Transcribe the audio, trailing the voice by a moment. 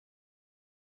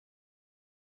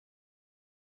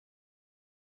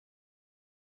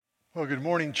Well, good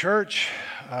morning, church.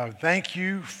 Thank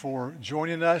you for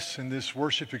joining us in this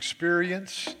worship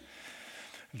experience.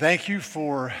 Thank you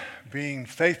for being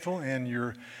faithful in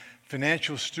your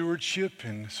financial stewardship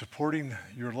and supporting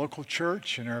your local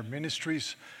church and our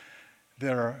ministries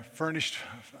that are furnished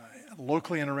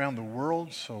locally and around the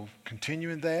world, so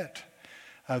continuing that.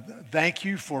 Thank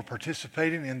you for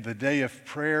participating in the day of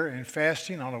prayer and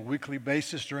fasting on a weekly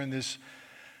basis during this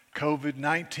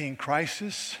COVID-19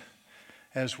 crisis,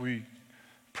 as we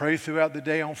pray throughout the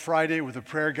day on Friday with a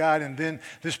prayer guide. And then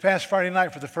this past Friday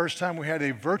night, for the first time, we had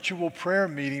a virtual prayer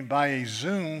meeting by a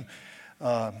Zoom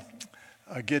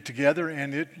get-together,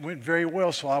 and it went very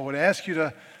well. So I would ask you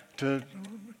to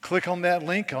click on that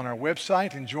link on our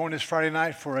website and join us Friday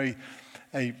night for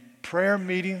a prayer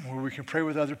meeting where we can pray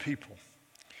with other people.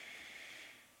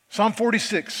 Psalm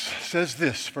 46 says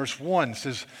this, verse 1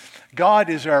 says, God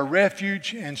is our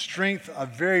refuge and strength, a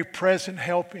very present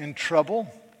help in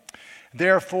trouble.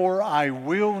 Therefore I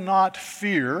will not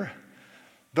fear,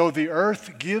 though the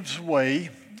earth gives way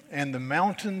and the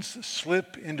mountains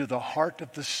slip into the heart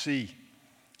of the sea.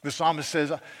 The psalmist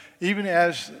says, even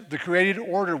as the created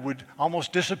order would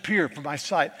almost disappear from my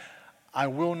sight, I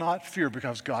will not fear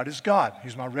because God is God.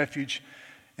 He's my refuge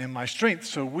and my strength.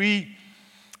 So we,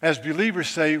 as believers,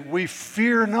 say, we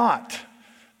fear not,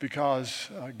 because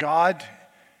God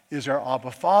is our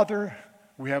Abba Father.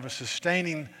 We have a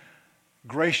sustaining,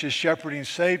 gracious, shepherding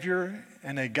Savior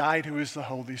and a guide who is the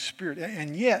Holy Spirit.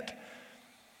 And yet,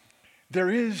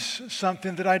 there is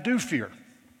something that I do fear.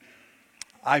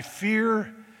 I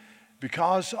fear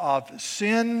because of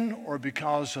sin, or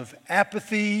because of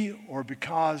apathy, or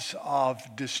because of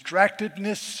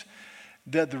distractedness,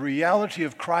 that the reality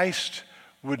of Christ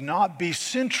would not be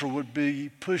central, would be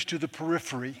pushed to the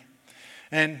periphery.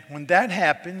 And when that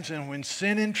happens, and when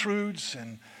sin intrudes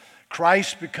and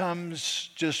Christ becomes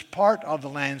just part of the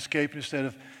landscape instead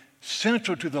of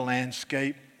central to the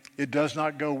landscape, it does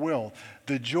not go well.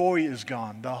 The joy is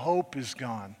gone. The hope is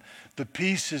gone. The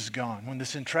peace is gone. When the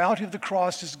centrality of the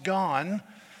cross is gone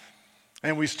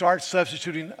and we start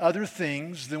substituting other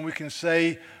things, then we can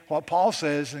say what Paul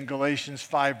says in Galatians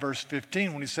 5, verse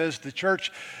 15, when he says the church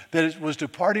that it was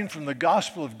departing from the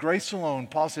gospel of grace alone.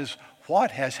 Paul says,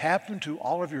 what has happened to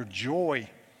all of your joy?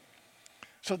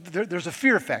 So there's a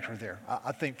fear factor there,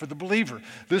 I think, for the believer.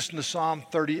 Listen to Psalm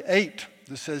 38.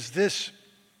 This says this,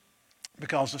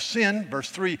 because of sin, verse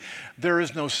 3, there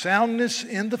is no soundness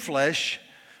in the flesh.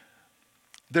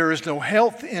 There is no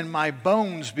health in my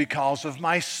bones because of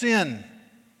my sin.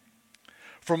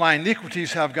 For my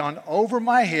iniquities have gone over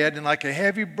my head, and like a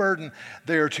heavy burden,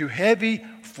 they are too heavy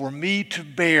for me to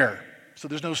bear. So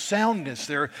there's no soundness.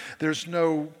 There's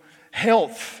no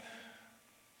health.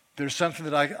 There's something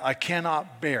that I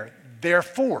cannot bear.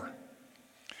 Therefore,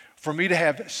 for me to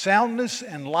have soundness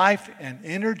and life and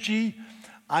energy,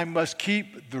 I must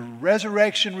keep the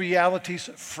resurrection realities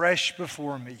fresh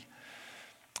before me.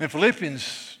 In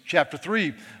Philippians chapter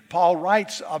 3, Paul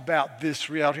writes about this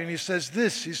reality, and he says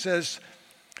this. He says,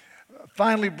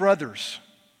 finally, brothers,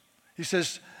 he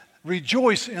says,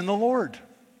 rejoice in the Lord.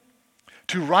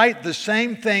 To write the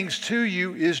same things to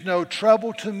you is no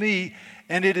trouble to me,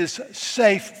 and it is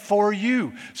safe for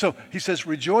you. So he says,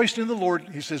 rejoice in the Lord.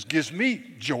 He says, gives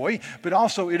me joy, but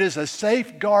also it is a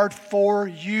safeguard for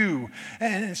you.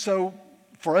 And so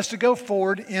for us to go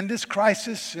forward in this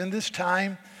crisis, in this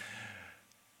time,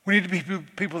 we need to be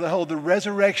people that hold the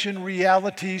resurrection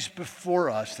realities before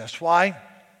us. That's why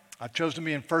I've chosen to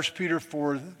be in 1 Peter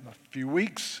for a few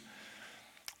weeks,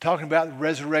 talking about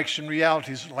resurrection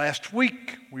realities. Last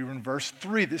week, we were in verse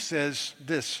 3 that says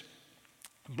this,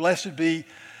 blessed be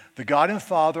the God and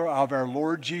Father of our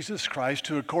Lord Jesus Christ,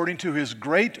 who according to his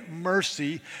great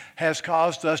mercy has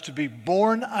caused us to be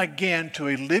born again to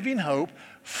a living hope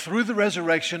through the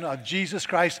resurrection of Jesus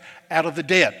Christ out of the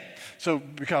dead. So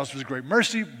because of his great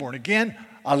mercy, born again,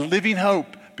 a living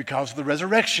hope because of the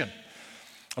resurrection.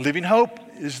 A living hope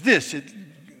is this. It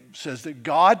says that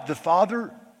God the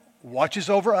Father watches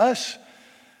over us,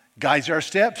 guides our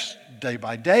steps day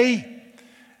by day,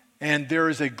 and there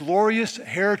is a glorious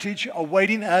heritage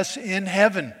awaiting us in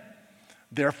heaven.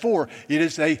 Therefore, it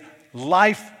is a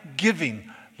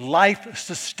life-giving,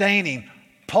 life-sustaining,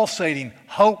 pulsating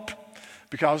hope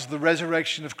because of the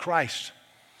resurrection of Christ.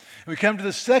 And we come to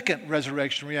the second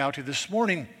resurrection reality this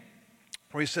morning,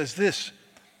 where he says this,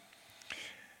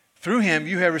 through him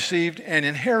you have received an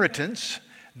inheritance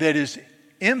that is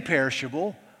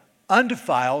imperishable,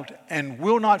 undefiled, and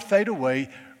will not fade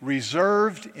away,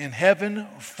 reserved in heaven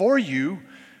for you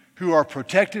who are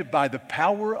protected by the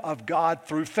power of God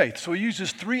through faith. So he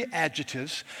uses three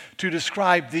adjectives to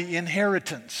describe the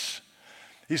inheritance.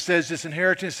 He says this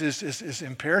inheritance is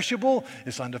imperishable,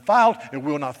 it's undefiled, it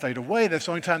will not fade away. That's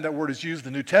the only time that word is used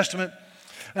in the New Testament.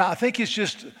 Now, I think it's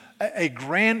just a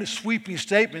grand sweeping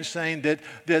statement saying that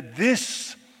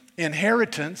this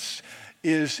inheritance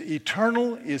is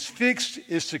eternal, is fixed,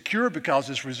 is secure because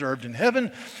it's reserved in heaven,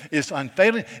 it's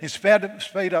unfailing. In spite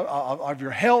of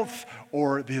your health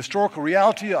or the historical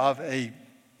reality of a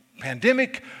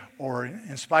pandemic or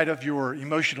in spite of your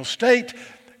emotional state,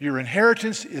 your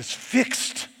inheritance is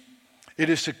fixed.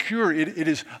 It is secure. It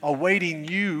is awaiting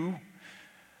you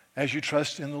as you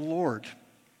trust in the Lord.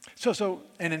 So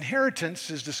an inheritance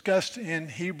is discussed in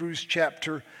Hebrews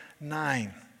chapter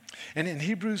 9. And in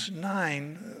Hebrews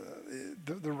 9,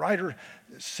 the writer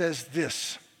says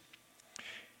this.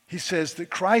 He says that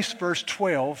Christ, verse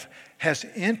 12, has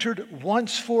entered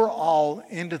once for all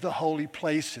into the holy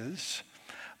places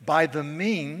by the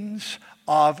means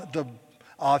of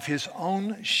his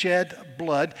own shed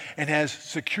blood and has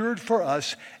secured for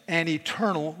us an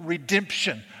eternal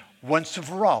redemption once and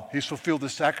for all. He's fulfilled the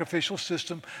sacrificial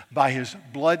system by his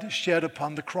blood shed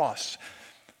upon the cross.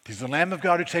 He's the Lamb of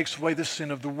God who takes away the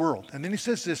sin of the world. And then he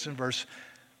says this in verse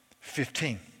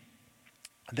 15.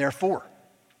 Therefore,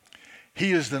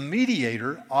 he is the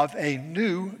mediator of a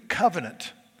new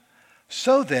covenant,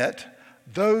 so that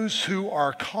those who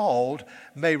are called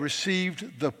may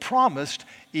receive the promised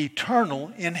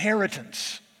eternal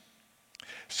inheritance.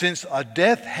 Since a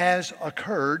death has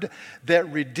occurred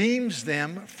that redeems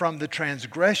them from the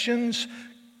transgressions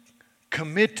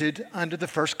committed under the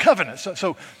first covenant.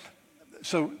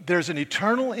 So there's an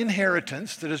eternal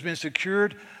inheritance that has been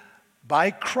secured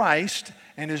by Christ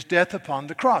and his death upon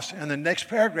the cross. And the next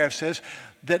paragraph says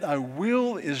that a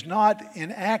will is not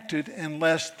enacted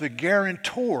unless the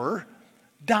guarantor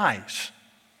dies.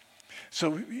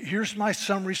 So here's my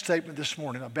summary statement this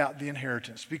morning about the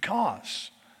inheritance.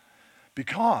 Because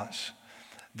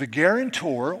the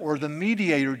guarantor or the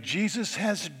mediator, Jesus,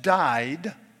 has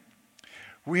died,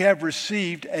 we have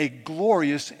received a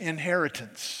glorious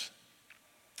inheritance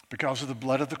because of the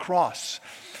blood of the cross.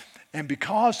 And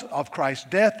because of Christ's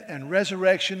death and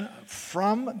resurrection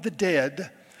from the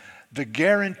dead, the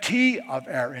guarantee of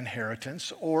our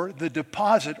inheritance, or the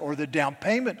deposit or the down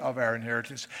payment of our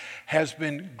inheritance, has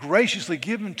been graciously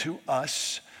given to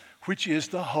us, which is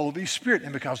the Holy Spirit.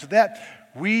 And because of that,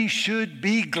 we should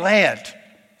be glad.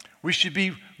 We should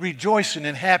be rejoicing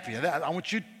and happy. I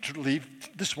want you to leave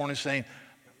this morning saying,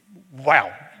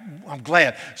 wow, I'm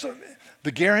glad. So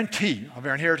the guarantee of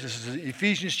our inheritance is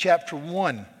Ephesians chapter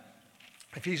 1.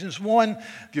 Ephesians 1,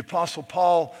 the Apostle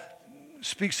Paul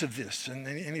speaks of this, and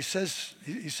he says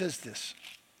this.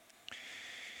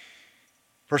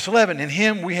 Verse 11, in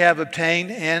him we have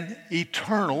obtained an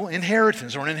eternal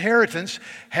inheritance, or an inheritance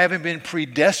having been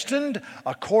predestined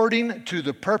according to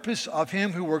the purpose of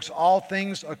him who works all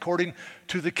things according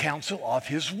to the counsel of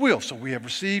his will. So we have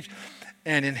received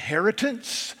an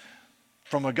inheritance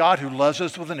from a God who loves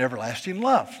us with an everlasting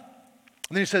love.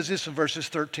 And then he says this in verses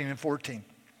 13 and 14.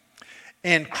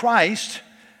 In Christ,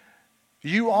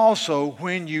 you also,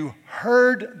 when you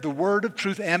heard the word of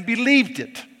truth and believed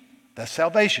it, that's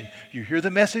salvation. You hear the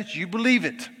message, you believe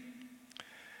it.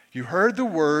 You heard the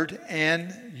word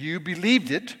and you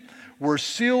believed it, were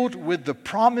sealed with the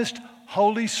promised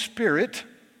Holy Spirit,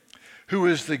 who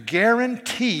is the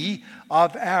guarantee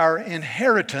of our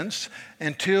inheritance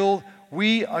until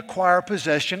we acquire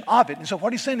possession of it. And so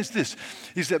what he's saying is this,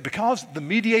 is that because the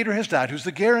mediator has died, who's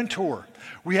the guarantor,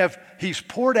 he's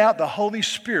poured out the Holy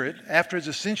Spirit after his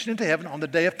ascension into heaven on the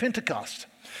day of Pentecost.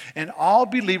 And all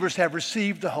believers have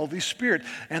received the Holy Spirit.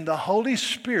 And the Holy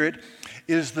Spirit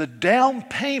is the down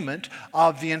payment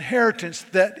of the inheritance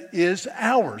that is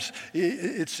ours.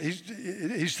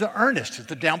 He's the earnest, it's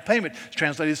the down payment. It's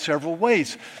translated several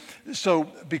ways. So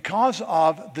because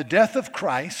of the death of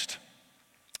Christ,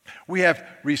 we have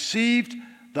received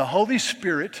the Holy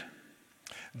Spirit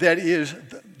that is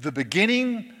the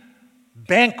beginning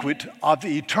banquet of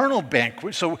the eternal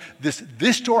banquet. So this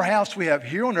storehouse we have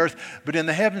here on earth, but in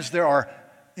the heavens there are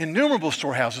innumerable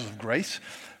storehouses of grace.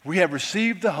 We have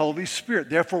received the Holy Spirit.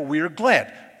 Therefore, we are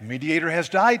glad. The mediator has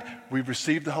died. We've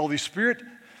received the Holy Spirit.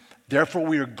 Therefore,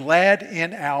 we are glad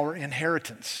in our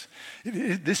inheritance.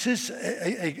 This is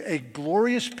a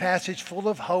glorious passage full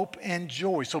of hope and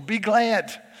joy. So be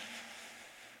glad.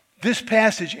 This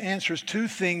passage answers two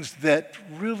things that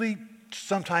really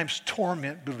sometimes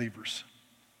torment believers.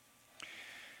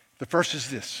 The first is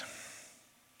this: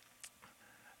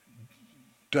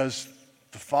 does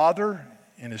the Father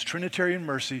in his Trinitarian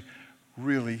mercy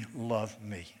really love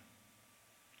me?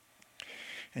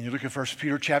 And you look at 1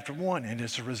 Peter chapter 1, and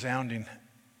it's a resounding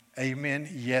amen,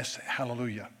 yes,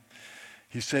 hallelujah.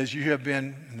 He says, you have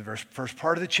been, in the first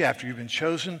part of the chapter, you've been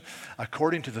chosen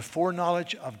according to the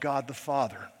foreknowledge of God the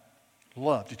Father,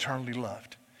 loved, eternally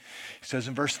loved. He says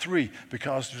in verse 3,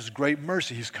 because of his great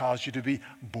mercy, he's caused you to be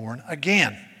born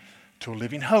again to a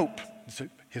living hope. So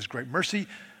his great mercy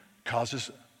causes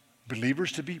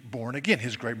believers to be born again.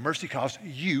 His great mercy caused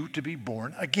you to be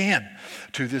born again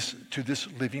to this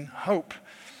living hope.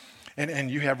 And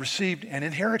you have received an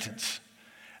inheritance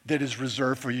that is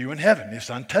reserved for you in heaven. It's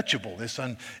untouchable. It's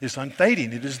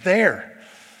unfading. It is there.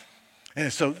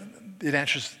 And so it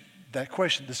answers that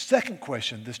question. The second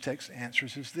question this text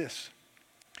answers is this.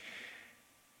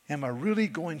 Am I really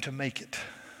going to make it?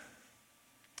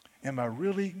 Am I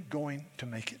really going to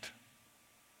make it?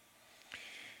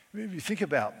 If you think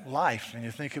about life and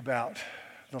you think about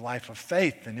the life of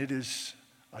faith, and it is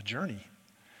a journey.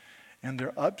 And there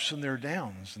are ups and there are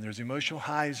downs, and there's emotional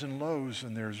highs and lows,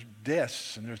 and there's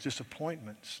deaths, and there's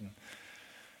disappointments, and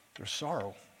there's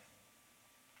sorrow.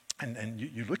 And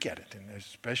you look at it, and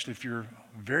especially if you're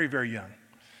very, very young,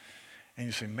 and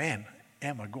you say, man,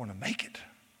 am I going to make it?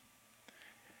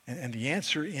 And the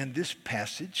answer in this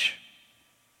passage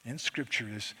in Scripture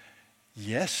is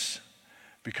yes,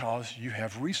 because you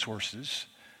have resources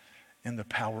in the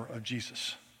power of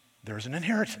Jesus. There's an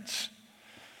inheritance.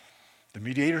 The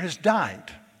mediator has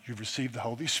died. You've received the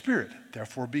Holy Spirit.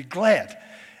 Therefore, be glad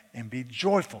and be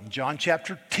joyful. John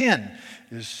chapter 10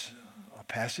 is a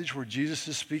passage where Jesus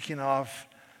is speaking of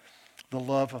the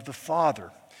love of the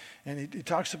Father. And he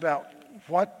talks about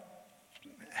what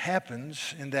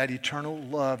happens in that eternal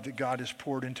love that God has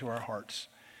poured into our hearts.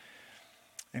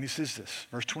 And he says this,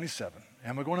 verse 27,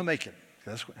 am I going to make it?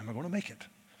 Am I going to make it?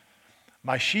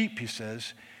 My sheep, he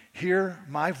says, hear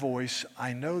my voice,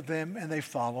 I know them, and they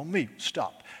follow me.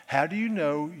 Stop. How do you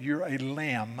know you're a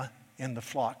lamb in the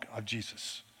flock of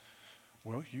Jesus?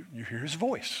 Well, you hear his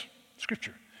voice,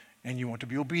 Scripture, and you want to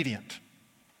be obedient.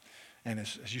 And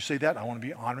as you say that, I want to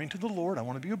be honoring to the Lord. I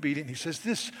want to be obedient. He says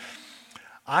this,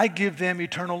 I give them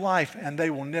eternal life, and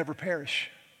they will never perish.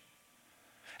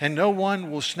 And no one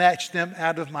will snatch them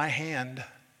out of my hand.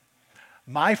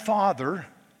 My Father,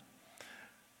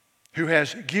 who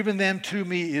has given them to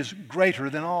me, is greater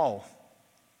than all.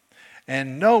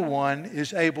 And no one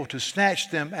is able to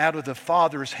snatch them out of the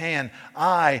Father's hand.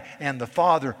 I and the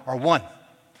Father are one.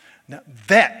 Now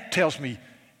that tells me,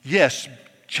 yes,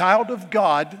 child of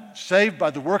God, saved by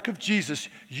the work of Jesus,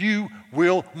 you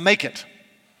will make it.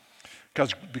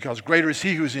 Because greater is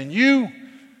he who is in you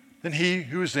than he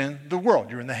who is in the world.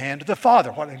 You're in the hand of the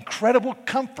Father. What incredible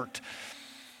comfort.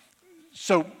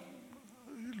 So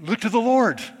look to the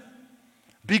Lord.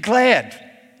 Be glad.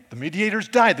 The mediators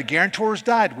died. The guarantors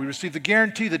died. We received the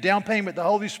guarantee, the down payment, the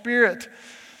Holy Spirit.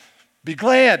 Be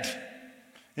glad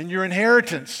in your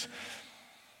inheritance.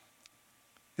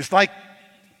 It's like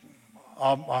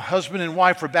a husband and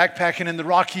wife were backpacking in the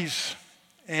Rockies,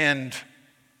 and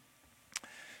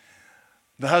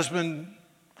the husband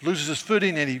loses his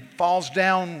footing and he falls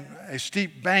down a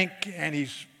steep bank and he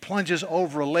plunges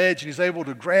over a ledge, and he's able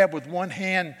to grab with one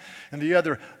hand and the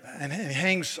other, and he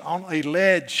hangs on a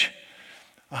ledge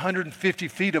 150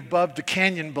 feet above the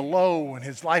canyon below, and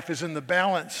his life is in the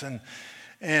balance,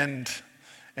 and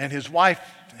his wife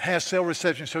has cell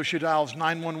reception, so she dials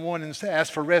 911 and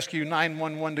asks for rescue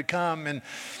 911 to come,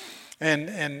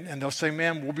 and they'll say,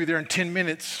 ma'am, we'll be there in 10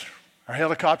 minutes. Our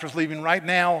helicopter's leaving right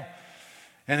now.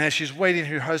 And as she's waiting,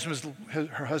 her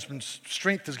husband's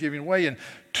strength is giving way, and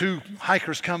two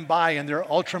hikers come by, and they're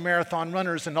ultramarathon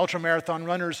runners, and ultramarathon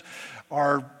runners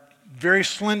are very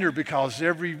slender because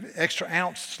every extra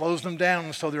ounce slows them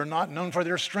down, so they're not known for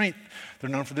their strength. They're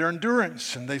known for their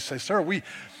endurance. And they say, sir, we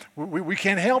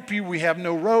can't help you. We have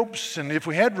no ropes, and if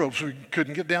we had ropes, we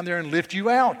couldn't get down there and lift you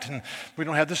out, and we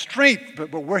don't have the strength,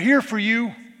 but we're here for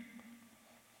you.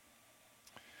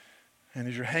 And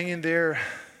as you're hanging there,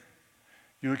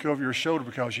 you look over your shoulder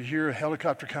because you hear a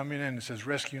helicopter coming in and it says,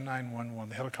 Rescue 911.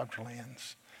 The helicopter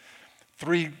lands.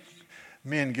 3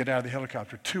 men get out of the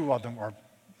helicopter. 2 of them are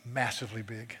massively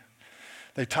big.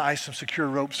 They tie some secure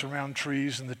ropes around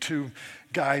trees, and the 2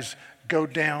 guys go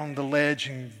down the ledge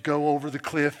and go over the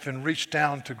cliff and reach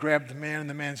down to grab the man. And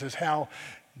the man says,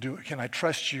 can I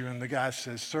trust you? And the guy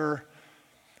says, sir,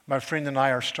 my friend and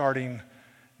I are starting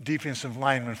defensive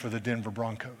linemen for the Denver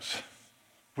Broncos.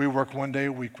 We work one day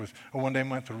a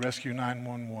month with Rescue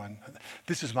 911.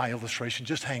 This is my illustration.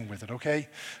 Just hang with it, okay?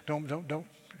 Don't.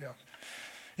 Yeah.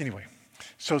 Anyway,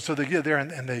 so they get there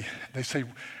and they say,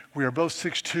 we are both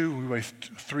 6'2", we weigh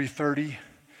 330.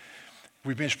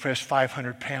 We bench press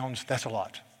 500 pounds. That's a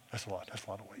lot. That's a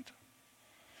lot of weight.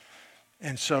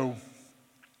 And so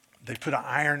they put an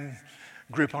iron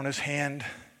grip on his hand,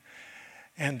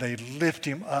 and they lift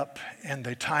him up, and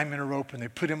they tie him in a rope, and they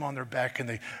put him on their back, and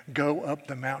they go up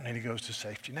the mountain, and he goes to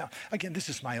safety. Now, again, this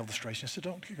is my illustration, so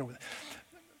don't go with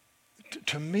it.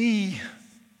 To me,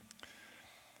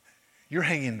 you're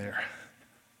hanging there.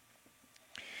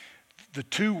 The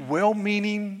two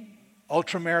well-meaning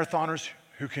ultramarathoners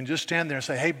who can just stand there and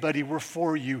say, hey, buddy, we're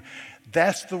for you,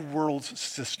 that's the world's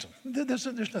system. There's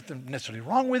nothing necessarily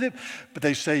wrong with it, but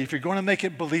they say, if you're going to make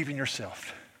it, believe in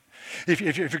yourself. If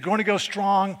you're going to go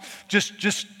strong, just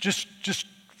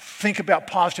think about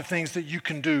positive things that you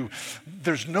can do.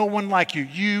 There's no one like you.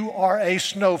 You are a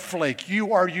snowflake.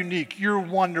 You are unique. You're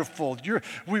wonderful.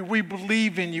 We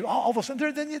believe in you. All those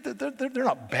things, they're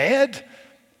not bad,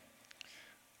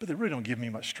 but they really don't give me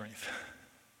much strength.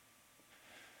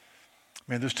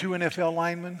 Man, those two NFL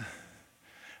linemen,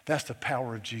 that's the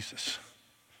power of Jesus.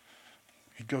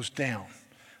 He goes down.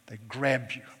 They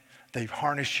grab you. They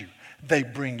harness you. They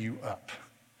bring you up.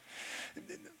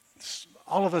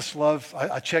 All of us love,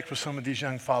 I checked with some of these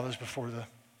young fathers before the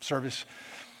service.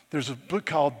 There's a book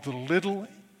called The Little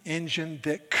Engine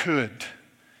That Could.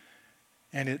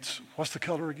 And it's, what's the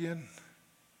color again?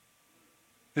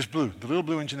 It's blue, The Little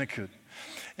Blue Engine That Could.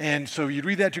 And so you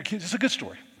read that to your kids. It's a good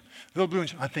story. The Little Blue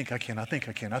Engine, I think I can.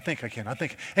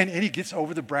 And he gets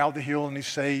over the brow of the hill and he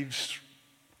saves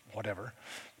whatever.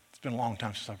 It's been a long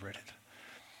time since I've read it.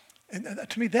 And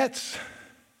to me, that's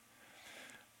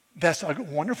a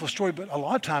wonderful story, but a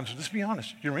lot of times, let's be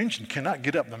honest, your engine cannot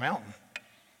get up the mountain.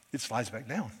 It slides back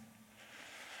down.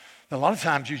 A lot of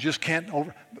times you just can't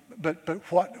but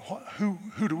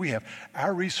who do we have?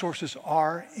 Our resources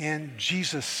are in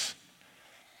Jesus.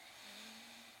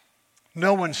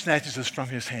 No one snatches us from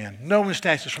his hand. No one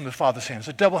snatches us from the Father's hand. It's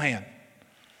a double hand.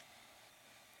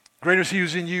 Greater is he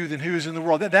who's in you than who is in the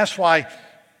world. That's why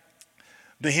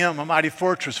the hymn, A Mighty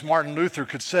Fortress, Martin Luther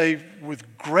could say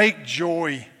with great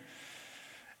joy,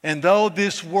 and though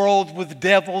this world with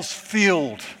devils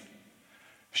filled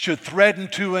should threaten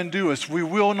to undo us, we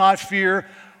will not fear,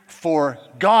 for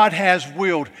God has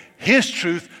willed his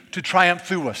truth to triumph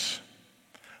through us.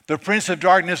 The prince of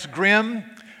darkness grim,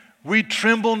 we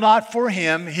tremble not for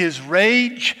him. His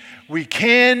rage we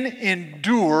can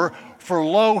endure, for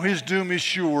lo, his doom is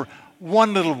sure.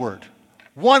 One little word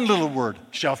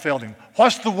shall fail him.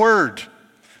 What's the word?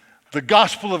 The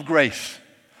gospel of grace,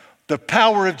 the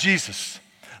power of Jesus,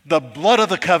 the blood of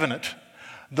the covenant,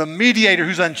 the mediator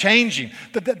who's unchanging.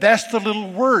 That's the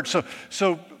little word.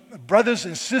 So brothers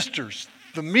and sisters,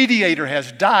 the mediator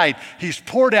has died. He's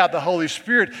poured out the Holy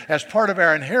Spirit as part of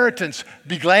our inheritance.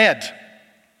 Be glad.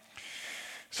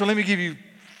 So let me give you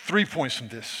 3 points from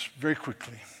this very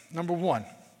quickly. Number one,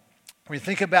 when you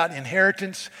think about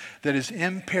inheritance that is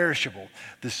imperishable,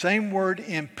 the same word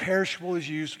imperishable is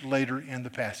used later in the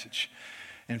passage.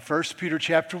 In 1 Peter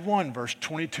chapter 1, verse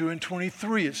 22 and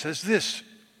 23, it says this.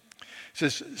 It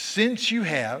says, since you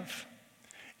have,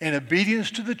 in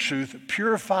obedience to the truth,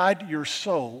 purified your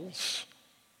souls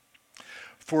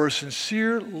for a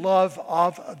sincere love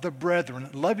of the brethren,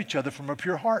 love each other from a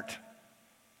pure heart.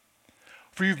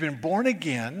 For you've been born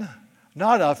again,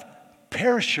 not of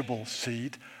perishable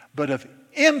seed, but of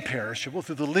imperishable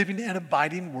through the living and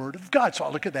abiding word of God. So I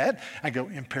look at that, I go,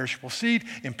 imperishable seed,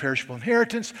 imperishable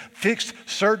inheritance, fixed,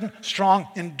 certain, strong,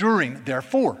 enduring.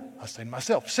 Therefore, I say to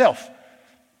myself, self,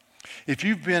 if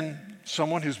you've been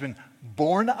someone who's been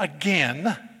born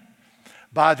again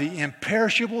by the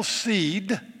imperishable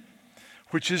seed,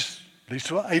 which leads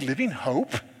to a living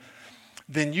hope,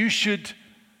 then you should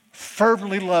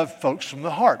fervently love folks from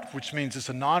the heart, which means it's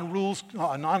a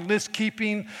non-list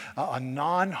keeping, a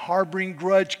non-harboring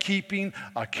grudge keeping,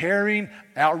 a caring,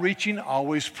 outreaching,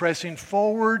 always pressing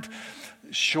forward,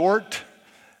 short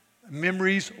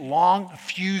memories, long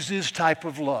fuses type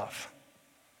of love.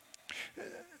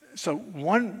 So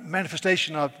one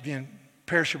manifestation of the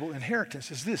imperishable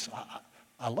inheritance is this: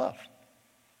 I love.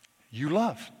 You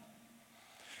love.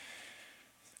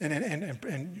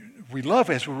 And we love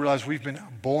as we realize we've been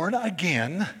born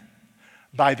again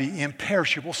by the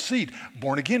imperishable seed.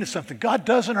 Born again is something God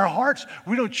does in our hearts.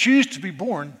 We don't choose to be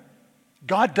born.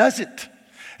 God does it.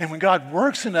 And when God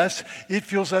works in us, it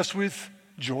fills us with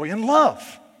joy and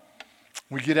love.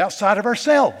 We get outside of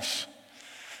ourselves.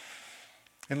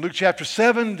 In Luke chapter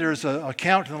 7, there's an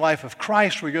account in the life of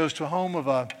Christ where he goes to a home of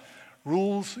a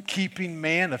rules-keeping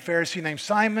man, a Pharisee named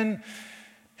Simon.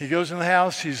 He goes in the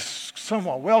house, he's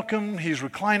somewhat welcome, he's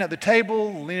reclining at the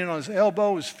table, leaning on his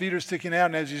elbow, his feet are sticking out,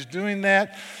 and as he's doing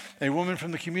that, a woman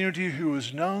from the community who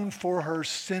was known for her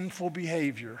sinful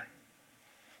behavior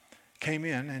came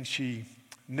in and she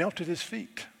knelt at his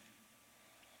feet.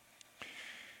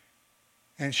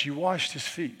 And she washed his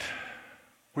feet,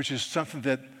 which is something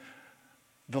that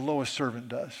the lowest servant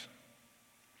does.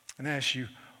 And as she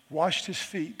washed his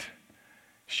feet,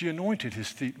 she anointed his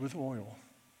feet with oil.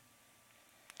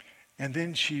 And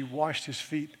then she washed his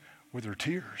feet with her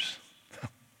tears.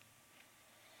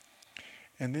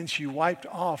 And then she wiped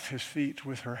off his feet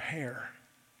with her hair.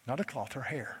 Not a cloth, her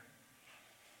hair.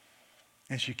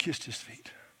 And she kissed his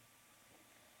feet.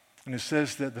 And it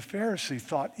says that the Pharisee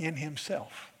thought in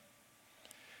himself,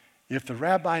 if the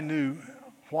rabbi knew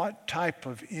what type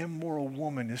of immoral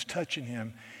woman is touching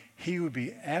him, he would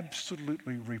be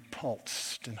absolutely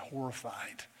repulsed and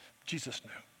horrified. Jesus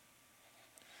knew.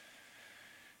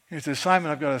 He said,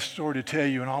 Simon, I've got a story to tell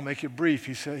you, and I'll make it brief.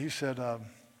 He said,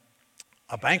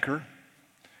 a banker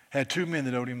had two men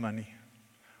that owed him money.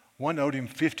 One owed him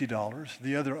 $50.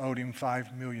 The other owed him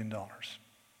 $5 million.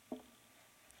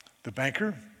 The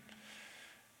banker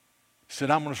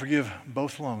said, I'm going to forgive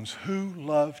both loans. Who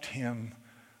loved him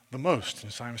the most?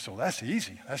 And Simon said, well, that's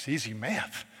easy. That's easy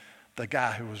math. The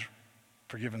guy who was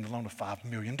forgiven the loan of $5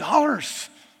 million.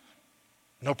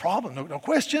 No problem, no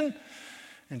question.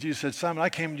 And Jesus said, Simon, I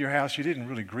came to your house. You didn't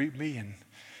really greet me, and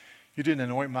you didn't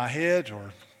anoint my head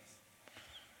or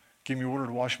give me order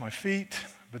to wash my feet.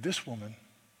 But this woman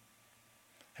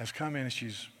has come in and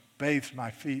she's bathed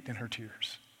my feet in her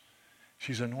tears.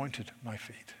 She's anointed my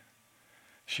feet.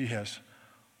 She has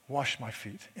washed my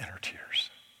feet in her tears.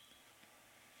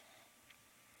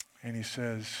 And he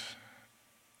says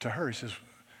to her, he says,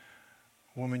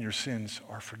 woman, your sins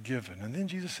are forgiven. And then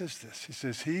Jesus says this. He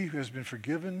says, he who has been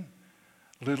forgiven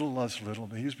little loves little,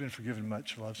 but he who's been forgiven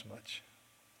much loves much.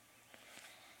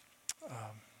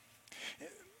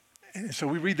 And so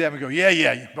we read that and we go,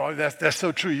 yeah, boy, that's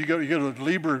so true. You go to the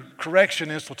Lieber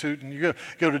Correction Institute and you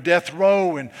go to death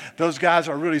row, and those guys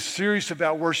are really serious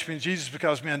about worshiping Jesus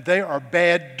because, man, they are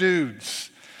bad dudes.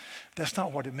 That's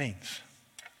not what it means.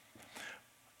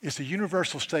 It's a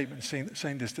universal statement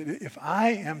saying this, that if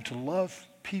I am to love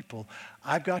people,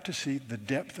 I've got to see the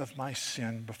depth of my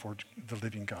sin before the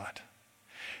living God.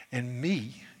 And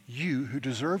me, you, who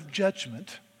deserve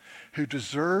judgment, who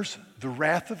deserves the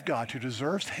wrath of God, who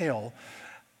deserves hell,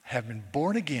 have been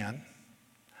born again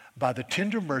by the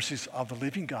tender mercies of the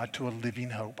living God to a living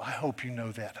hope. I hope you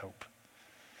know that hope.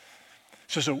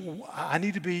 So I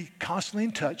need to be constantly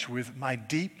in touch with my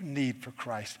deep need for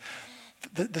Christ.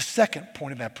 The second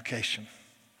point of application,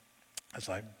 as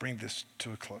I bring this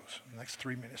to a close, in the next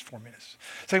 3 minutes, 4 minutes.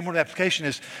 Second point of application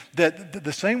is that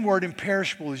the same word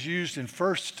imperishable is used in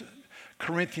 1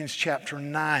 Corinthians chapter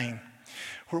 9,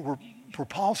 where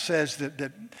Paul says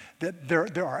that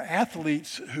there are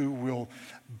athletes who will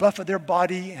buffet their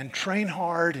body and train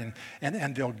hard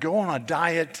and they'll go on a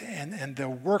diet and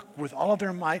they'll work with all of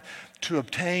their might to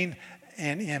obtain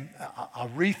a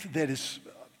wreath that is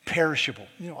perishable,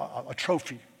 a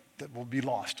trophy that will be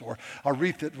lost, or a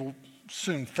wreath that will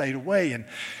soon fade away. And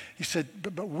he said,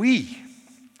 but we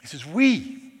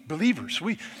believers,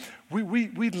 we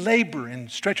labor and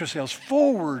stretch ourselves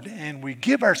forward and we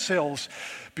give ourselves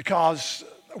because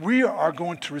we are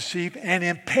going to receive an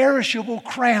imperishable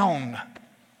crown.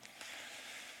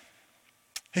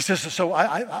 He says, so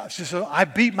I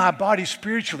beat my body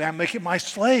spiritually. I make it my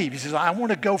slave. He says, I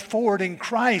want to go forward in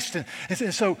Christ.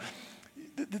 And so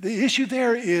the issue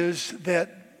there is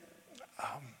that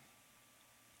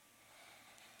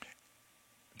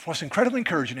what's incredibly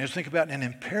encouraging is to think about an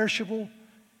imperishable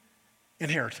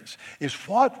inheritance. Is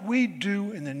what we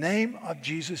do in the name of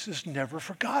Jesus is never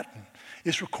forgotten.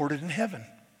 It's recorded in heaven.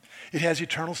 It has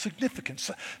eternal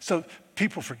significance. So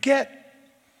people forget.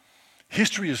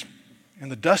 History is in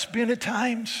the dustbin at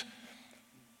times.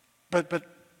 But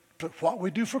what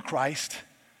we do for Christ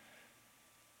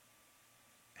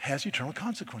has eternal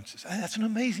consequences. And that's an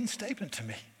amazing statement to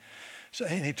me. So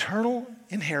an eternal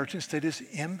inheritance that is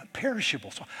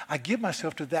imperishable. So I give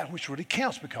myself to that which really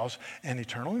counts, because an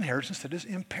eternal inheritance that is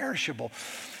imperishable.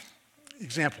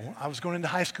 Example, I was going into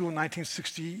high school in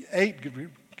 1968, getting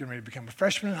ready to become a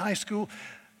freshman in high school.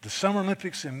 The Summer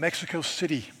Olympics in Mexico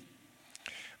City.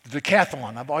 The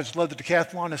decathlon. I've always loved the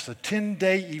decathlon. It's a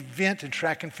 10-day event in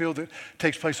track and field that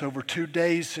takes place over 2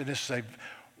 days. And it's a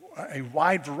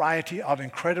wide variety of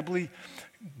incredibly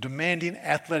demanding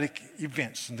athletic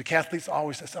events. And the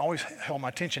decathletes that's always held my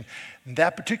attention. In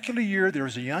that particular year, there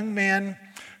was a young man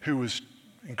who was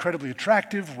incredibly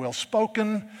attractive,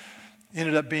 well-spoken,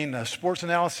 ended up being a sports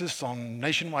analyst on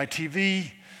nationwide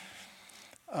TV.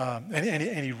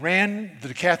 And he ran the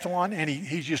decathlon, and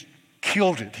he just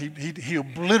killed it. He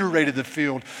obliterated the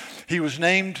field. He was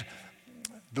named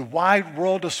the Wide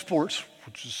World of Sports,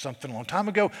 which was something a long time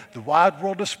ago, the Wide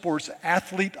World of Sports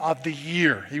Athlete of the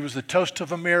Year. He was the toast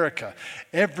of America.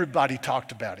 Everybody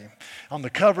talked about him. On the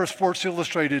cover of Sports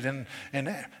Illustrated and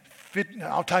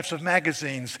all types of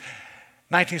magazines,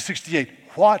 1968.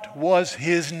 What was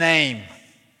his name?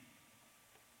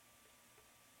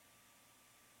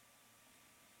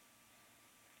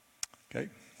 Okay,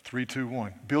 3, 2,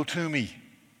 1. Bill Toomey.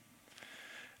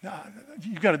 Now,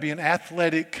 you've got to be an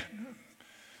athletic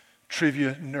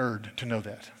trivia nerd to know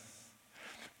that.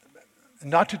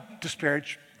 Not to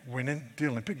disparage winning the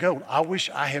Olympic gold. I wish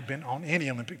I had been on any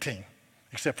Olympic team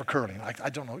except for curling. I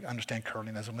don't understand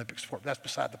curling as an Olympic sport. That's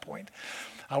beside the point.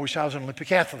 I wish I was an Olympic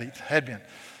athlete, had been.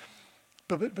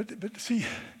 But see,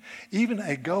 even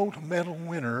a gold medal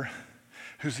winner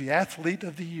who's the athlete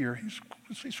of the year,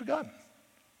 he's forgotten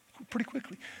pretty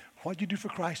quickly. What you do for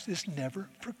Christ is never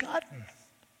forgotten.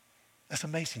 That's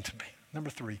amazing to me. Number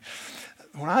 3,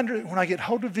 when I get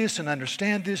hold of this and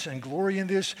understand this and glory in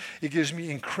this, it gives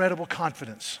me incredible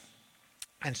confidence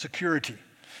and security.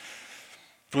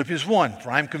 Philippians 1,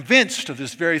 for I am convinced of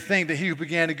this very thing, that he who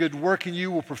began a good work in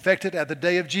you will perfect it at the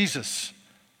day of Jesus.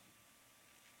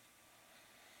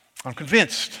 I'm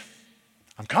convinced.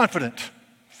 I'm confident.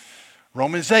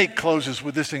 Romans 8 closes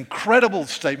with this incredible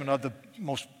statement of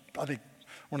one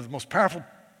of the most powerful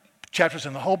chapters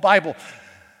in the whole Bible.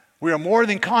 We are more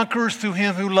than conquerors through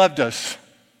him who loved us.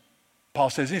 Paul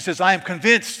says, he says, I am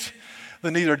convinced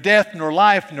that neither death nor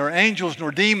life, nor angels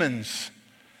nor demons,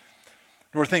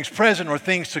 nor things present, nor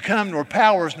things to come, nor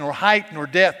powers, nor height, nor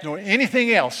depth, nor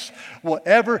anything else will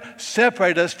ever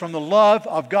separate us from the love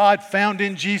of God found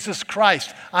in Jesus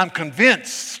Christ. I'm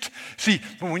convinced. See,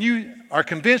 when you are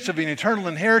convinced of an eternal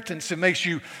inheritance, it makes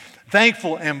you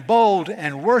thankful and bold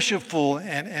and worshipful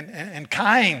and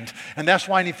kind. And that's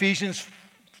why in Ephesians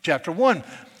chapter 1,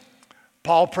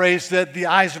 Paul prays that the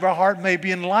eyes of our heart may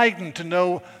be enlightened to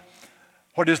know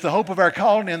what is the hope of our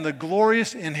calling and the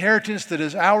glorious inheritance that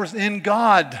is ours in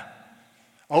God.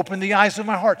 Open the eyes of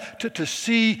my heart to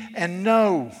see and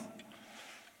know,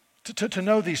 to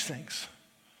know these things.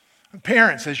 And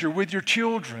parents, as you're with your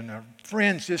children or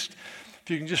friends, just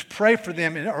if you can just pray for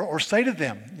them or say to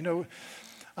them, you know,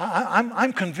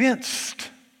 I'm convinced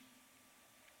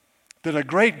that a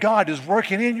great God is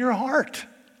working in your heart.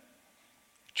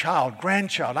 Child,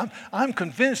 grandchild, I'm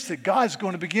convinced that God's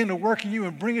going to begin to work in you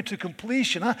and bring it to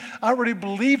completion. I really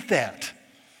believe that.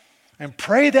 And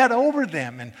pray that over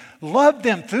them and love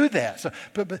them through that. So,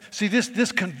 but see,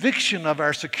 this conviction of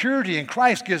our security in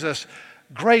Christ gives us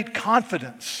great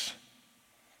confidence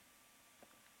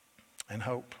and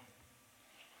hope.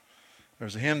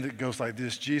 There's a hymn that goes like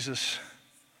this: Jesus,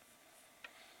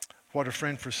 what a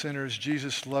friend for sinners,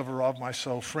 Jesus, lover of my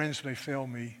soul. Friends may fail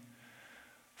me,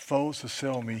 foes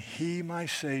assail me. He, my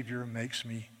Savior, makes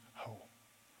me whole.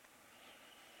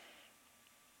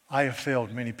 I have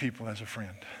failed many people as a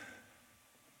friend,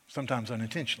 sometimes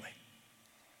unintentionally.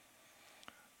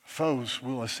 Foes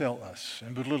will assail us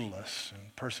and belittle us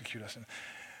and persecute us.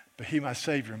 But he, my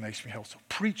Savior, makes me whole. So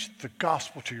preach the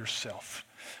gospel to yourself.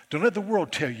 Don't let the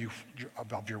world tell you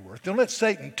about your worth. Don't let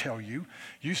Satan tell you.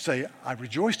 You say, I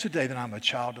rejoice today that I'm a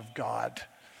child of God,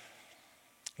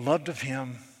 loved of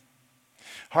him.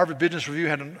 Harvard Business Review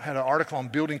had an article on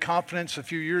building confidence a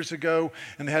few years ago,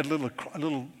 and they had a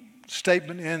little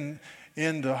statement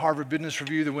in the Harvard Business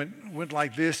Review that went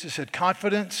like this. It said,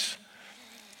 confidence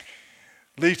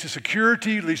leads to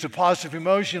security, leads to positive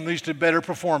emotion, leads to better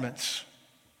performance.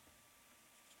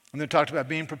 And they talked about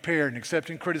being prepared and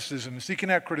accepting criticism and seeking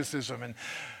out criticism and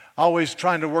always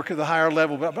trying to work at the higher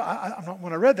level. But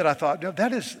when I read that, I thought,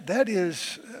 that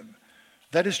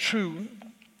is true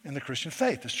in the Christian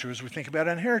faith. It's true as we think about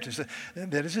inheritance.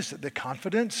 That is this, that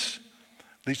confidence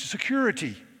leads to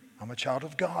security. I'm a child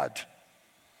of God.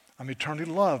 I'm eternally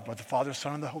loved by the Father,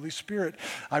 Son, and the Holy Spirit.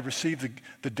 I received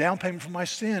the down payment for my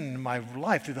sin in my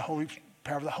life through the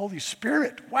power of the Holy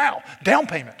Spirit. Wow, down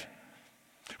payment.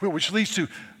 Which leads to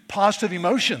positive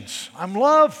emotions. I'm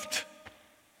loved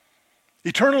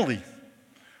eternally,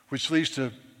 which leads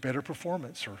to better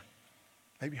performance or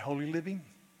maybe holy living,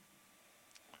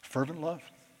 fervent love.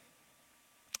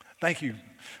 Thank you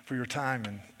for your time,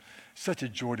 and such a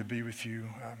joy to be with you.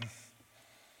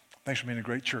 Thanks for being a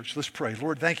great church. Let's pray.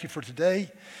 Lord, thank you for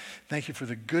today. Thank you for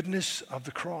the goodness of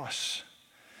the cross.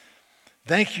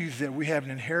 Thank you that we have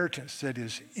an inheritance that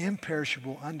is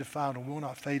imperishable, undefiled, and will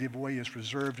not fade away, is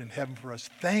reserved in heaven for us.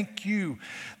 Thank you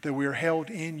that we are held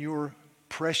in your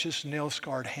precious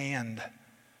nail-scarred hand.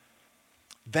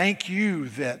 Thank you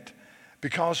that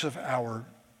because of our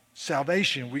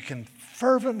salvation, we can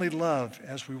fervently love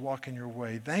as we walk in your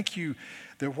way. Thank you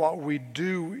that what we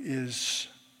do is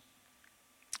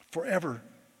forever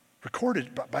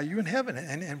recorded by you in heaven.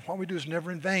 And what we do is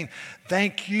never in vain.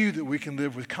 Thank you that we can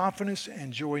live with confidence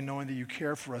and joy knowing that you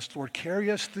care for us. Lord,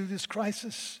 carry us through this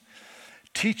crisis.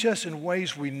 Teach us in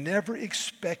ways we never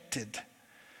expected.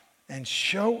 And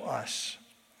show us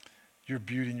your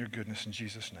beauty and your goodness in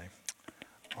Jesus' name.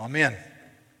 Amen.